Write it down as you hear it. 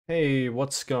Hey,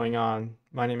 what's going on?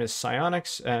 My name is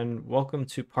Psionics, and welcome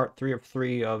to part 3 of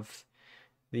 3 of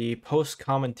the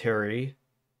post-commentary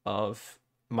of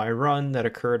my run that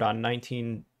occurred on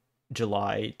 19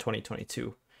 July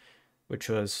 2022, which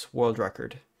was world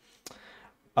record.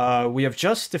 We have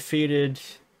just defeated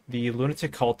the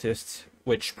lunatic cultist,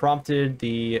 which prompted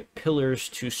the pillars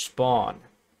to spawn.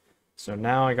 So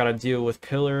now I gotta deal with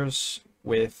pillars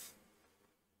with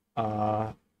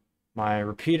my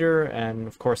repeater, and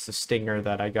of course the stinger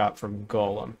that I got from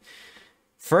Golem.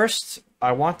 First,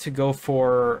 I want to go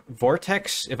for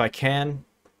Vortex if I can.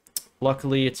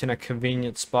 Luckily, it's in a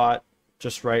convenient spot,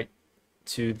 just right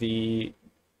to the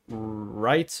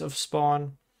right of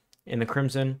spawn in the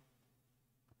Crimson.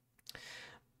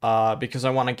 Because I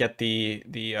want to get the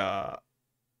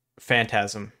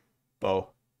Phantasm bow.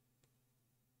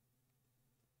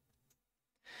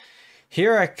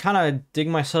 Here I kind of dig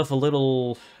myself a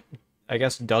little, I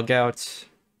guess, dugout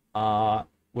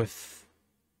with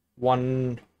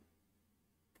one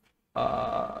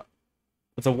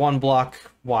with a 1 block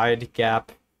wide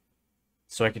gap,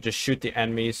 so I could just shoot the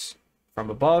enemies from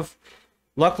above.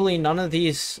 Luckily, none of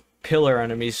these pillar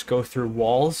enemies go through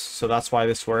walls, so that's why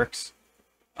this works.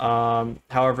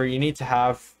 However, you need to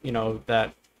have,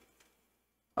 that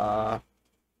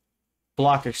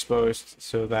block exposed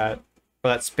so that, or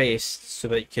that space, so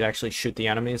that you can actually shoot the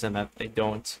enemies and that they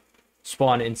don't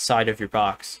spawn inside of your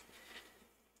box.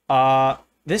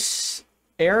 This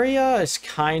area is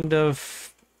kind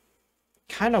of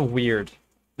weird.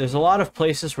 There's a lot of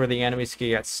places where the enemies can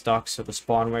get stuck, so the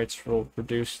spawn rates will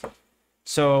reduce.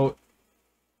 So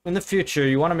in the future,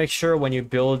 you want to make sure when you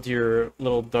build your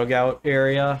little dugout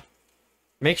area,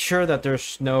 make sure that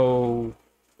there's no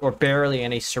or barely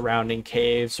any surrounding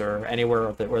caves or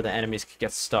anywhere where the enemies could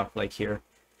get stuck, like here.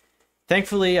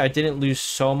 Thankfully, I didn't lose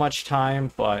so much time,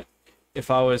 but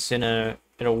if I was in a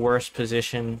worse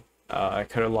position, I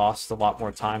could have lost a lot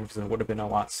more time because it would have been a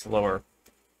lot slower.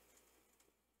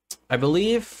 I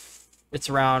believe it's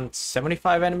around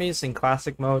 75 enemies in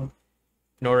classic mode.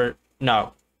 No,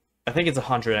 I think it's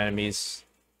 100 enemies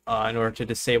in order to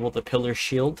disable the pillar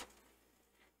shield.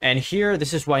 And here,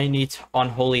 this is why you need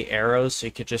unholy arrows, so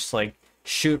you could just like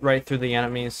shoot right through the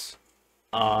enemies,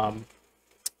 and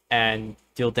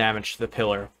deal damage to the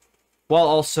pillar. Well,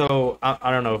 also,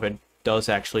 I don't know if it does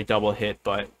actually double hit,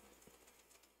 but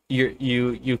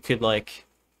you could like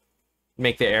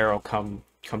make the arrow come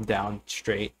down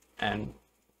straight and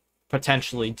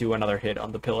potentially do another hit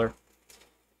on the pillar.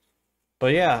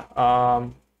 But yeah,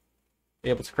 be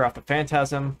able to craft a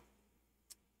Phantasm.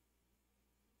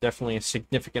 Definitely a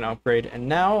significant upgrade. And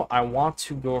now I want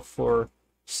to go for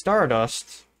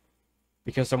Stardust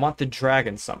because I want the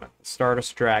dragon summon,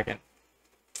 Stardust Dragon.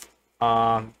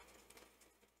 I'm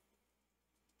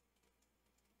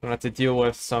gonna have to deal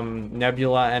with some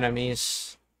Nebula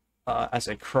enemies as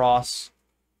I cross.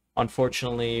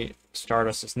 Unfortunately,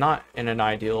 Stardust is not in an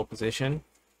ideal position,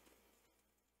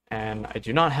 and I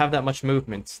do not have that much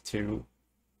movement to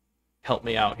help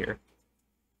me out here.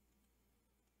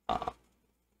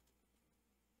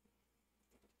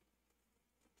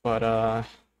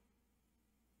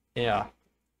 Yeah.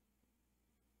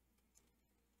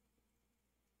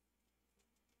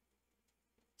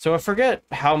 So I forget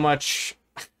how much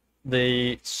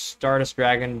the Stardust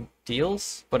Dragon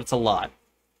deals, but it's a lot.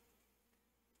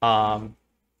 And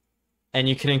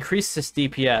you can increase this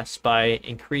DPS by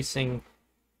increasing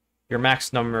your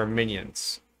max number of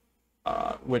minions,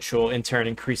 which will in turn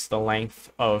increase the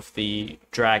length of the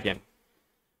dragon.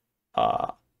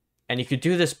 And you could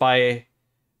do this by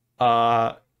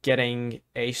getting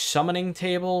a summoning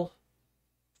table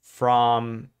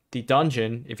from the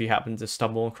dungeon, if you happen to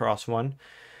stumble across one,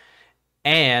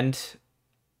 and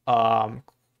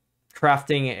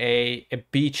crafting a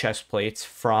bee chestplate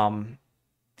from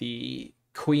the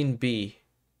queen bee,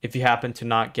 if you happen to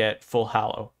not get full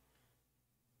hallow.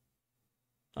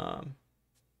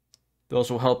 Those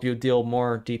will help you deal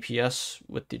more DPS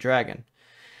with the dragon.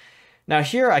 Now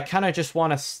here, I kind of just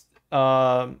want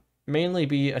to mainly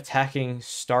be attacking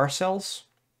star cells,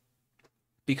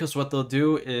 because what they'll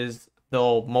do is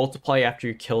they'll multiply after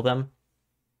you kill them.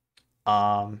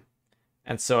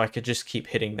 And so I could just keep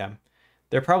hitting them.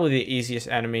 They're probably the easiest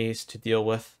enemies to deal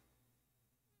with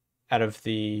out of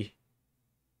the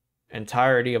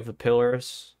entirety of the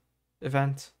Pillars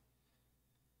event.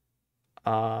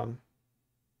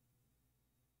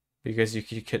 Because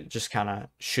you could just kind of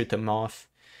shoot them off.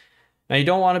 Now you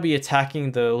don't want to be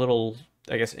attacking the little,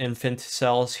 I guess, infant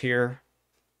cells here,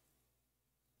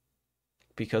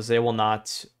 because they will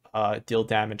not deal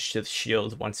damage to the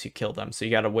shield once you kill them. So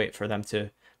you gotta wait for them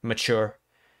to mature.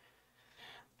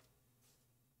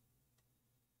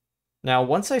 Now,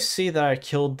 once I see that I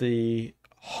killed the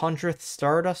 100th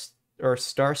Stardust or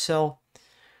Star Cell,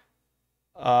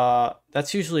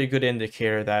 that's usually a good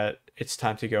indicator that it's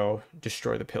time to go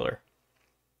destroy the pillar.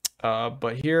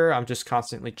 But here I'm just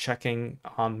constantly checking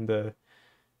on the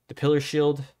pillar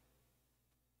shield,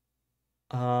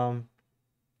 seeing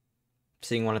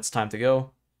when it's time to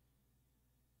go,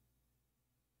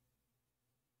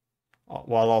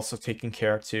 while also taking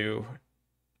care to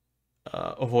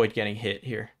avoid getting hit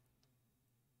here.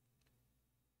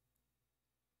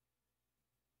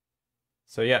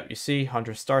 So yeah, you see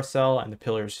 100 Star Cell and the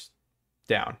pillar's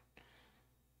down.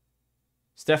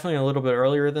 It's definitely a little bit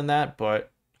earlier than that,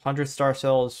 but 100 Star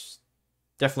Cell is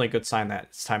definitely a good sign that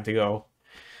it's time to go.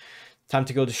 Time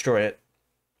to go destroy it.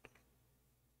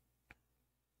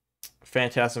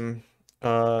 Phantasm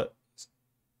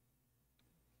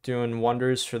doing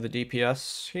wonders for the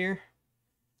DPS here.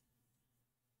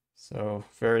 So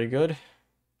very good.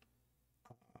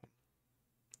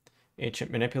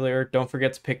 Ancient Manipulator, don't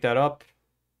forget to pick that up.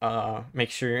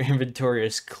 Make sure your inventory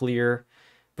is clear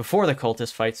before the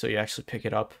cultist fight so you actually pick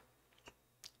it up.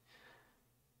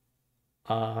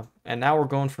 And now we're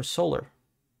going for Solar,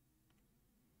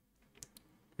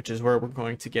 which is where we're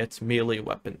going to get melee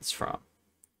weapons from.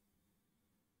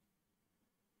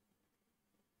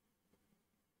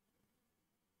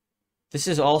 This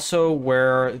is also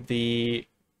where the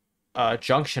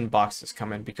junction boxes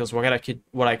come in, because what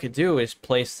I could do is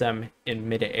place them in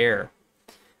mid-air,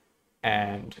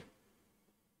 and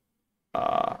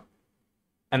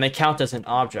they count as an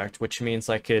object, which means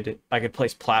I could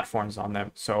place platforms on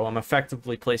them. So I'm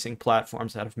effectively placing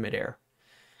platforms out of mid-air.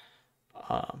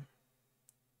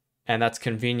 And that's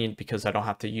convenient because I don't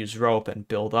have to use rope and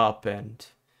build up and,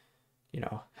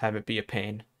 have it be a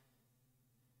pain.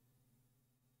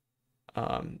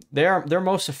 They're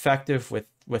most effective with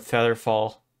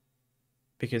Featherfall,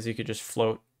 because you could just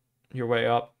float your way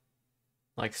up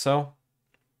like so.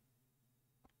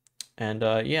 And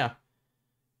yeah,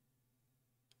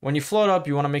 when you float up,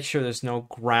 you want to make sure there's no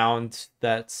ground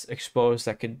that's exposed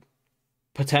that could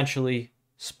potentially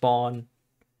spawn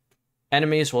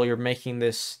enemies while you're making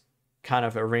this kind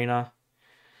of arena.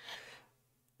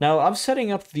 Now, I'm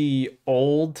setting up the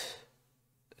old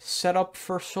setup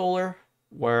for Solar,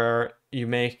 where you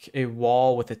make a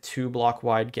wall with a 2-block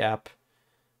wide gap,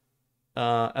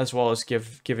 as well as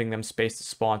giving them space to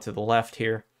spawn to the left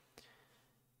here.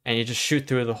 And you just shoot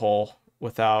through the hole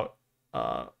without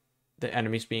the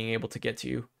enemies being able to get to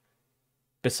you,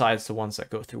 besides the ones that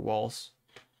go through walls.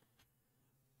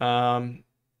 I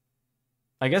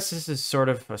guess this is sort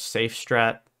of a safe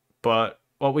strat, but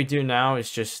what we do now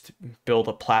is just build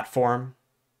a platform,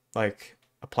 like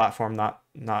a platform,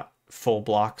 not full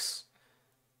blocks,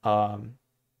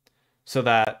 so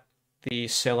that the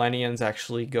Selenians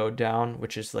actually go down,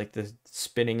 which is like the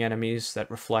spinning enemies that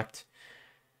reflect.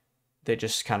 They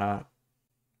just kind of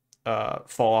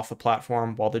fall off the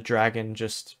platform while the dragon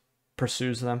just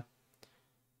pursues them.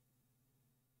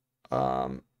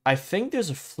 I think there's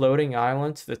a floating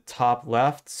island to the top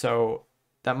left, so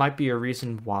that might be a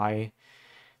reason why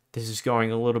this is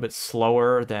going a little bit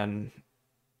slower than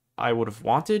I would have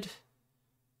wanted.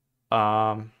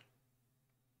 So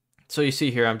you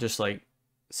see here, I'm just like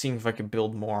seeing if I can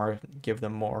build more, give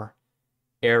them more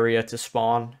area to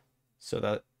spawn so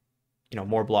that,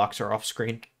 more blocks are off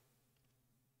screen.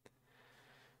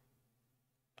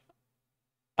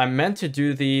 I meant to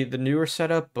do the newer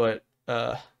setup, but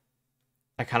I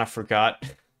kind of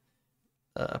forgot,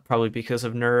 probably because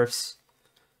of nerves.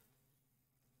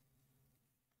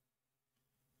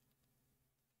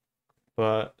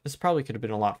 But this probably could have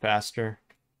been a lot faster.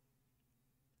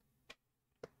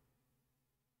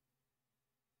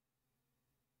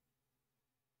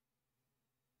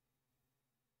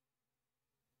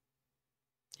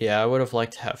 Yeah, I would have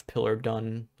liked to have Pillar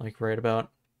done, like, right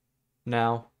about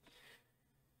now.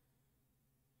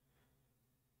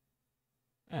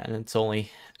 And it's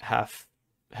only half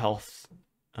health,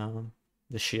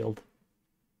 the shield.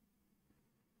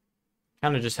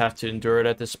 Kind of just have to endure it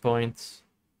at this point.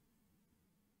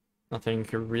 Nothing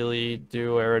could really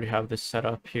do. I already have this set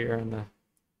up here, and the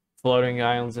floating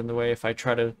island's in the way. If I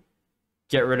try to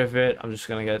get rid of it, I'm just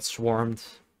gonna get swarmed.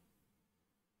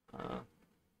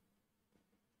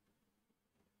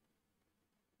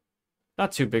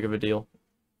 Not too big of a deal,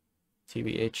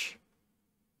 TBH.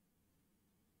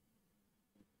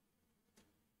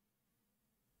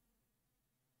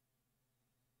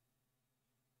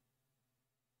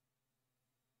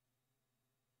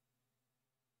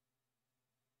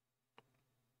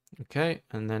 Okay,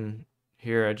 and then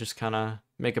here I just kind of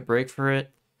make a break for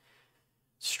it.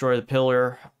 Destroy the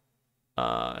pillar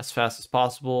as fast as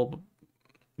possible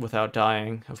without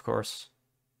dying, of course.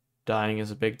 Dying is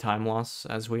a big time loss,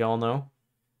 as we all know.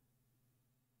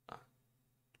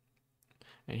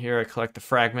 And here I collect the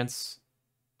fragments.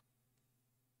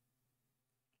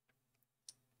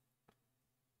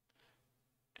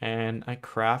 And I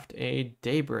craft a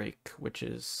daybreak, which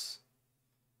is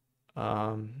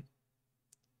kind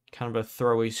of a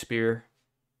throwy spear.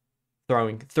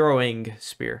 Throwing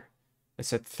spear. I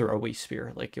said throwy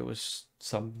spear, like it was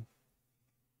some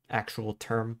actual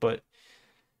term, but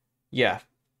yeah.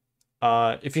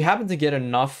 If you happen to get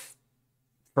enough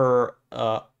for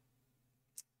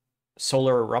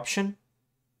solar eruption,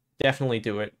 definitely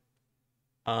do it.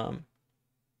 Okay,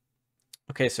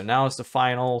 so now it's the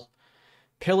final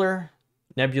pillar,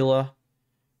 nebula.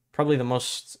 Probably the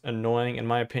most annoying in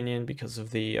my opinion because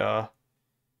of the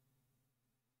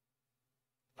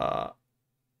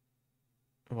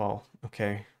well,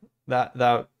 okay.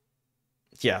 That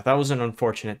yeah, that was an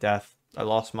unfortunate death. I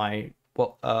lost my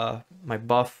my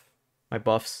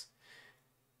buffs,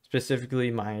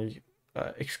 specifically my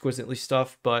exquisitely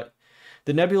stuff, but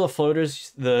the nebula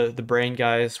floaters, the brain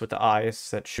guys with the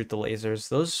eyes that shoot the lasers,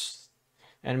 those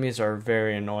enemies are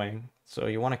very annoying. So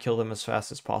you want to kill them as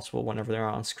fast as possible whenever they're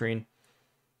on screen.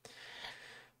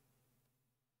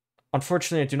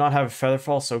 Unfortunately, I do not have a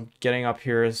featherfall, so getting up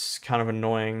here is kind of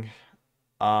annoying.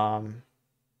 I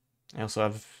also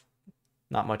have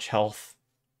not much health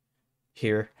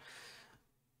here.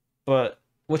 But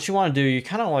what you want to do, you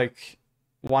kind of like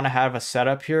want to have a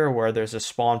setup here where there's a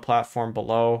spawn platform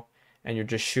below and you're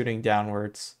just shooting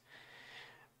downwards.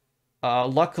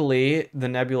 Luckily, the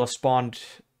nebula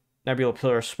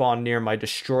pillar spawned near my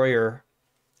destroyer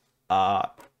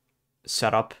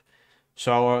setup,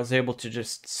 so I was able to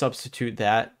just substitute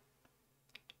that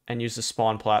and use the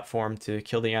spawn platform to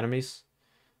kill the enemies.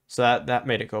 So that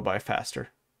made it go by faster.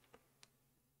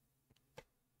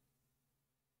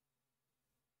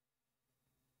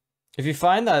 If you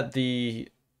find that the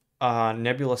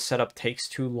nebula setup takes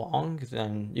too long,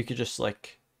 then you could just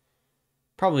like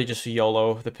probably just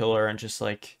YOLO the pillar and just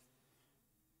like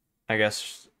I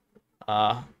guess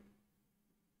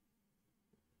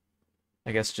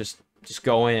just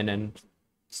go in and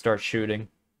start shooting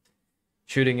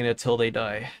it until they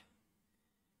die.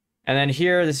 And then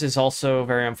here, this is also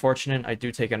very unfortunate. I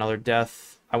do take another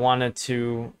death. I wanted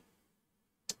to,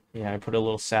 yeah, I put a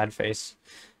little sad face.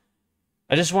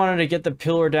 I just wanted to get the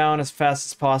pillar down as fast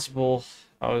as possible.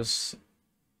 I was,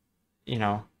 you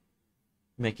know,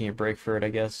 making a break for it, I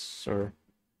guess, or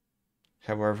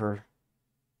however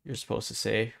you're supposed to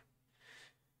say.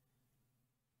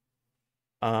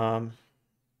 Yeah,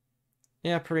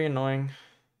 pretty annoying.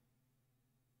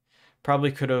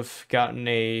 Probably could have gotten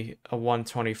a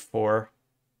 124 if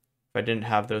I didn't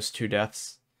have those two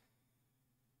deaths.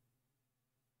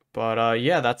 But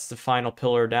yeah, that's the final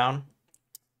pillar down.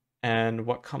 And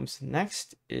what comes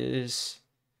next is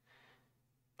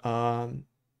a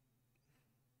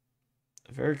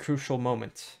very crucial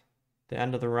moment, the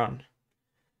end of the run.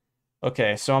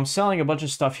 Okay, so I'm selling a bunch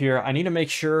of stuff here. I need to make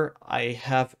sure I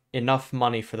have enough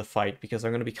money for the fight because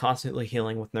I'm going to be constantly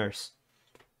healing with Nurse.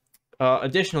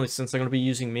 Additionally, since I'm going to be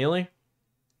using melee,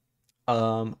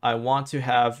 I want to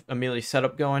have a melee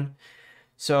setup going.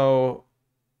 So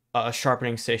a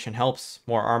sharpening station helps,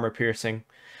 more armor piercing.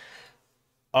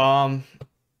 As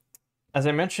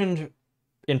I mentioned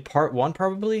in part 1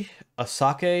 probably, a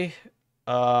sake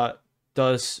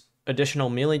does additional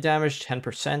melee damage,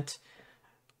 10%.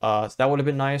 So that would have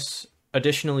been nice.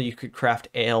 Additionally, you could craft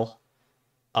ale.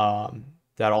 That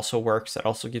also works. That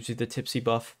also gives you the tipsy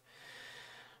buff.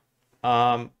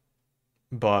 But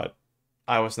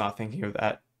I was not thinking of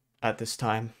that at this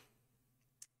time.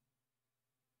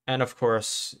 And of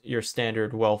course, your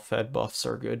standard well-fed buffs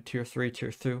are good, tier 3,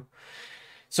 tier 2.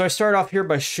 So I start off here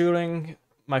by shooting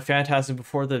my Phantasm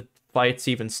before the fights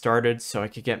even started so I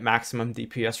could get maximum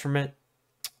DPS from it.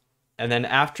 And then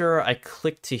after I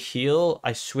click to heal,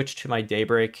 I switch to my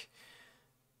Daybreak.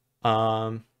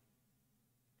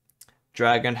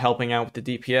 Dragon helping out with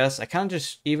the DPS. I kind of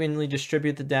just evenly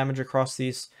distribute the damage across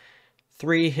these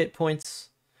 3 hit points.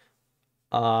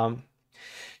 If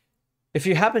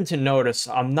you happen to notice,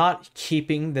 I'm not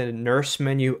keeping the Nurse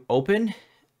menu open.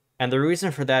 And the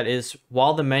reason for that is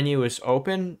while the menu is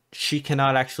open, she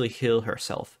cannot actually heal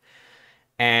herself.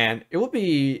 And it would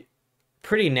be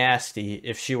pretty nasty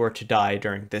if she were to die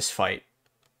during this fight.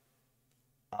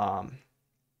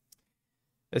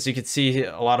 As you can see,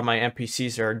 a lot of my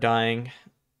NPCs are dying.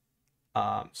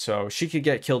 So she could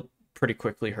get killed pretty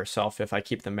quickly herself if I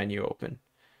keep the menu open.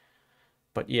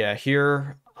 But yeah,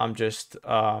 here I'm just...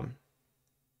 if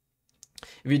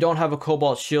you don't have a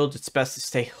Cobalt Shield, it's best to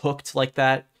stay hooked like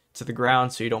that to the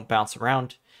ground so you don't bounce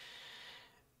around.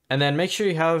 And then make sure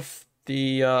you have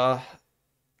the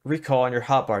recall on your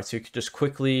hotbar so you can just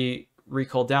quickly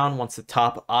recall down once the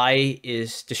top eye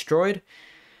is destroyed.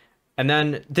 And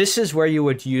then this is where you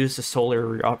would use the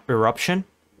solar eruption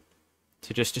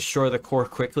to just destroy the core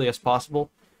quickly as possible.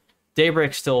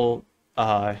 Daybreak still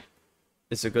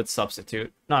is a good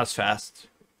substitute. Not as fast.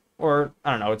 Or,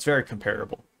 I don't know, it's very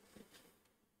comparable.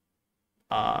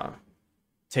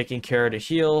 Taking care to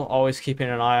heal, always keeping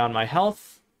an eye on my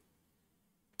health.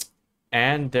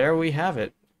 And there we have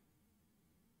it.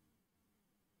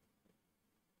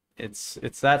 It's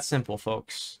that simple,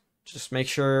 folks. Just make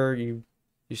sure you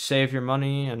save your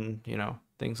money and, you know,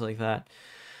 things like that.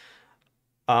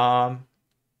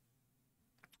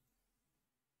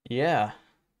 Yeah.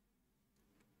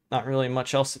 Not really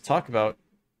much else to talk about.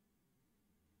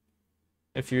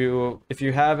 If you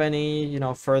have any, you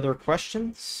know, further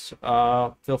questions,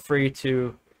 feel free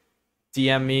to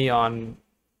DM me on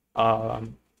let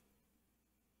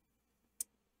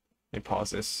me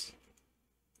pause this.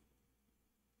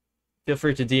 Feel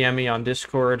free to DM me on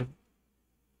Discord.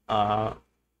 I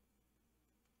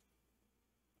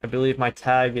believe my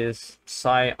tag is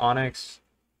Psionyx,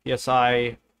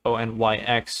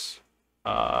 PSIONYX,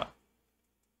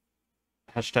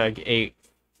 hashtag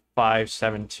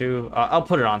 8572. I'll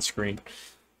put it on screen.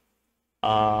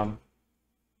 Or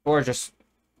just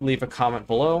leave a comment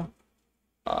below.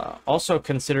 Also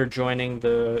consider joining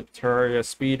the Terraria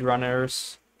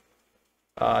Speedrunners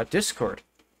Discord.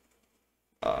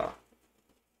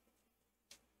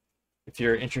 If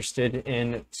you're interested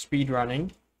in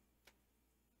speedrunning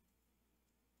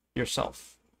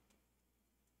yourself.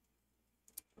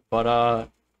 But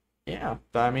yeah,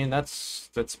 I mean that's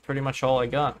pretty much all I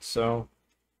got. So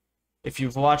if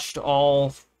you've watched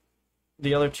all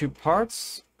the other two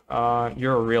parts,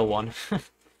 you're a real one.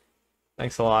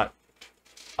 Thanks a lot.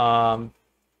 I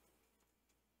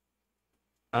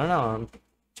don't know, I'm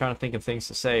trying to think of things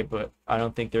to say, but I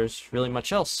don't think there's really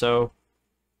much else. So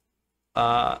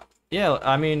yeah,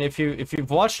 I mean, if you've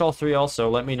watched all three also,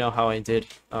 let me know how I did.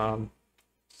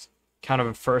 It's kind of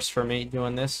a first for me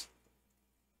doing this.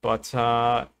 But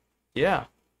yeah.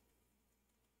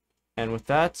 And with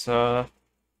that, I'll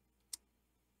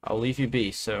leave you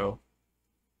be. So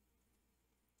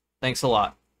thanks a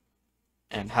lot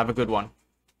and have a good one.